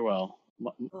one very well.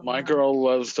 My girl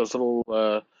loves those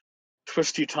little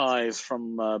twisty ties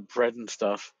from bread and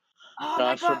stuff. Oh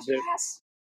my gosh, yes!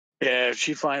 Yeah,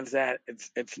 she finds that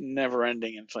it's never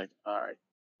ending. It's like, all right,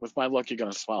 with my luck, you're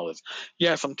going to swallow this.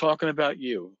 Yes, I'm talking about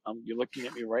you. You're looking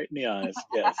at me right in the eyes.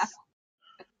 Yes.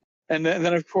 And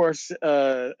then, of course, in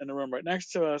the room right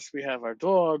next to us, we have our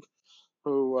dog,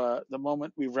 who, the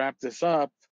moment we wrap this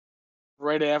up,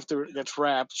 right after it gets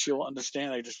wrapped, she'll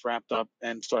understand I just wrapped up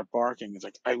and start barking. It's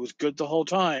like, I was good the whole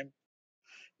time.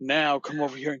 Now come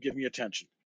over here and give me attention.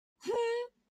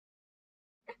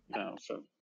 So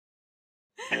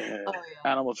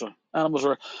animals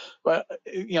are, but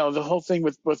the whole thing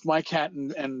with my cat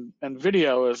and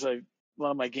video is a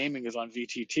lot of my gaming is on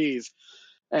VTTs,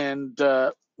 and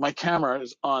my camera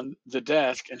is on the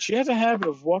desk, and she has a habit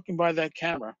of walking by that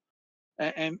camera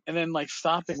and then like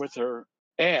stopping with her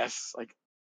ass like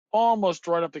almost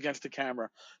right up against the camera,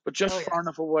 but just far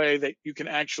enough away that you can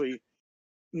actually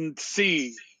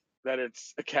see that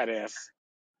it's a cat ass,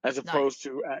 as opposed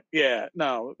to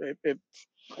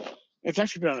it's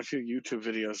actually been on a few YouTube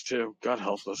videos too. God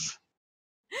help us.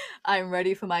 I'm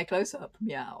ready for my close-up.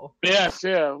 Meow. Yes,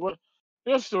 yeah. Well,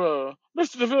 Mr.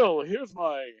 DeVille, here's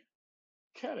my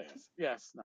cat ass. Yes.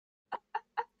 No.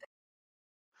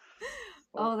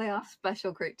 Oh, they are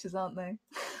special creatures, aren't they?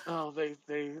 Oh,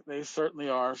 they certainly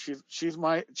are. She's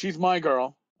my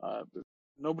girl.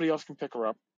 Nobody else can pick her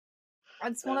up.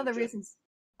 That's one of the reasons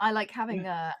I like having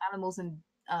animals in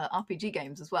RPG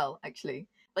games as well. Actually,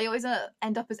 they always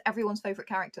end up as everyone's favorite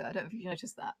character. I don't know if you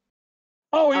noticed that.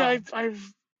 Oh yeah,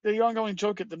 I've the ongoing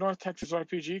joke at the North Texas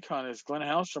RPG Con is Glenn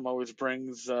Hallstrom always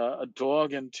brings a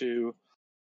dog into,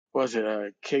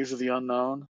 Caves of the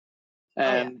Unknown,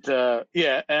 and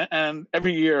and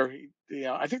every year,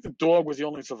 I think the dog was the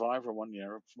only survivor one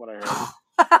year, from what I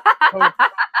heard.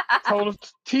 Total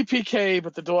TPK,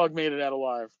 but the dog made it out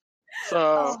alive. So,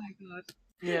 oh my god!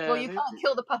 Yeah. Well, you can't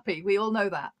kill the puppy. We all know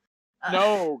that.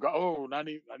 No, not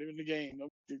even the game.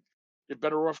 You're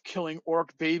better off killing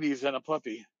orc babies than a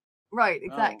puppy. Right,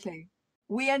 exactly.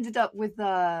 We ended up with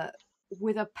a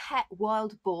pet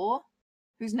wild boar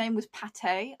whose name was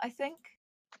Pate, I think.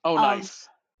 Oh, nice.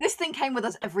 This thing came with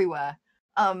us everywhere.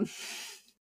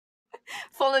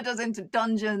 Followed us into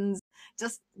dungeons,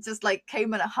 just like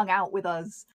came and hung out with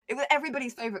us. It was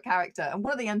everybody's favorite character, and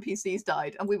one of the NPCs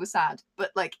died, and we were sad.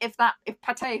 But like, if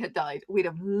Pate had died, we'd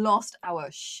have lost our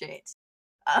shit.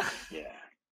 Yeah,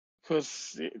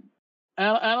 because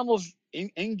animals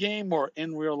in game or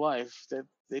in real life,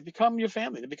 they become your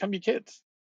family. They become your kids.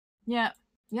 Yeah,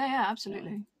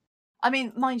 absolutely. I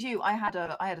mean, mind you, I had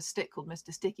a stick called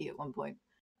Mr. Sticky at one point.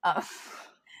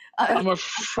 I'm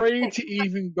afraid to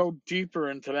even go deeper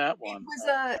into that one.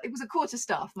 It was a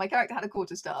quarterstaff. My character had a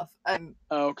quarterstaff.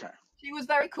 Okay. She was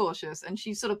very cautious, and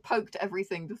she sort of poked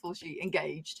everything before she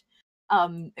engaged.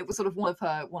 It was sort of one of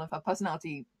her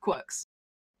personality quirks.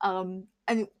 And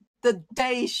the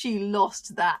day she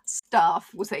lost that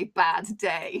staff was a bad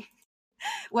day,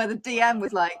 where the DM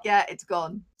was like, "Yeah, it's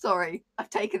gone. Sorry,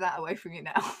 I've taken that away from you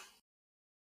now."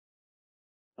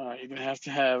 You're gonna have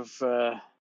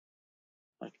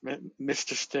like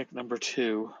Mr. Stick number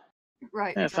 2.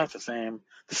 Right. Yeah, it's not the same.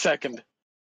 The second.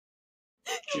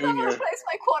 You'll never Junior. replace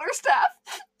my quarterstaff.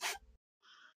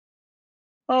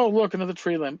 Oh, look, another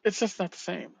tree limb. It's just not the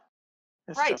same.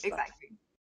 Right, exactly.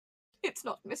 It's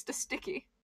not Mr. Sticky.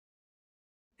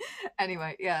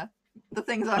 Anyway, yeah. The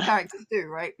things our characters do,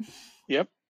 right? Yep.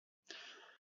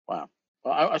 Wow.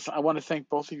 Well, I want to thank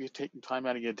both of you taking time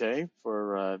out of your day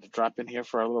to drop in here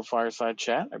for our little fireside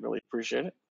chat. I really appreciate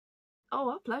it. Oh,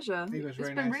 our pleasure. It's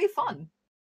been nice. really fun.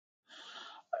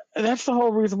 And that's the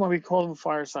whole reason why we call them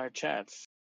fireside chats.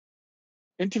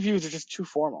 Interviews are just too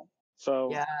formal.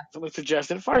 So somebody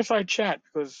suggested fireside chat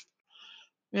because,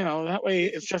 that way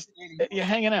it's just you're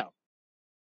hanging out.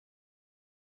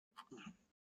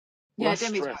 Yeah, less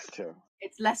Demi's stress right. too.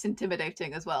 It's less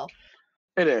intimidating as well.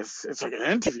 It is. It's like an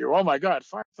interview. Oh my God,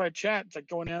 fireside chat. It's like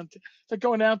going down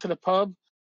to the pub.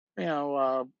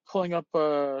 Pulling up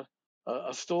a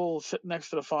stool, sitting next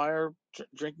to the fire,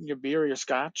 drinking your beer or your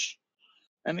scotch,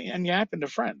 and yapping to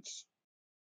friends.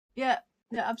 Yeah,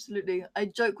 absolutely. I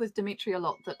joke with Dimitri a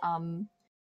lot that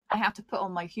I have to put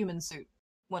on my human suit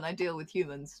when I deal with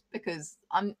humans because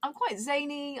I'm quite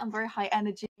zany. I'm very high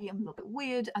energy. I'm a little bit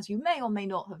weird, as you may or may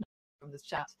not have known from this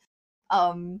chat.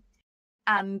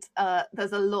 And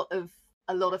there's a lot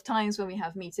of times when we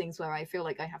have meetings where I feel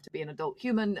like I have to be an adult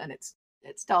human, and it's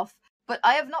tough. But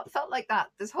I have not felt like that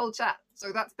this whole chat,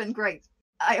 so that's been great.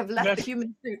 I have left the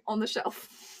human suit on the shelf.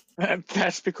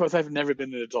 That's because I've never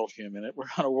been an adult human. It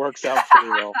kind of works out pretty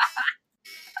well.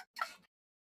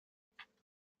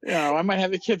 I might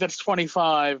have a kid that's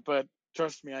 25, but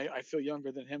trust me, I feel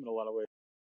younger than him in a lot of ways.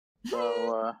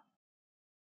 So,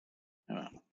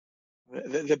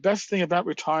 the best thing about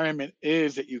retirement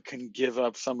is that you can give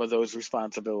up some of those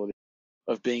responsibilities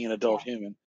of being an adult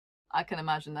human. I can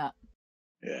imagine that.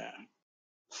 Yeah.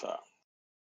 So,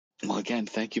 well, again,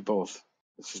 thank you both.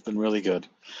 This has been really good.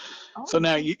 Oh, so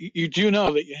now you do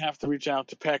know that you have to reach out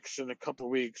to Pex in a couple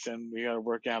of weeks, and we got to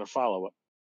work out a follow-up.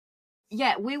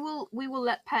 Yeah, we will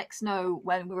let Pex know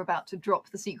when we're about to drop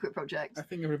the secret project. I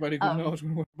think everybody will know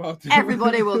when we're about to.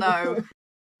 Everybody will know.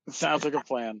 Sounds like a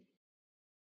plan.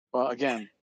 Well, again,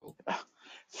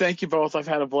 thank you both. I've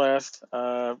had a blast.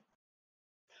 To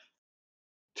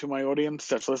my audience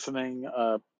that's listening,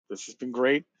 this has been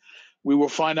great. We will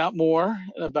find out more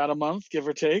in about a month, give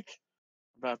or take,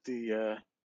 about the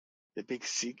big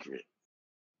secret.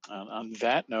 On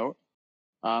that note,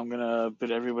 I'm going to bid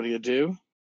everybody adieu.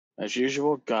 As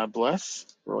usual, God bless.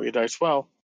 Roll your dice well.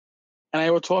 And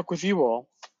I will talk with you all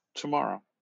tomorrow.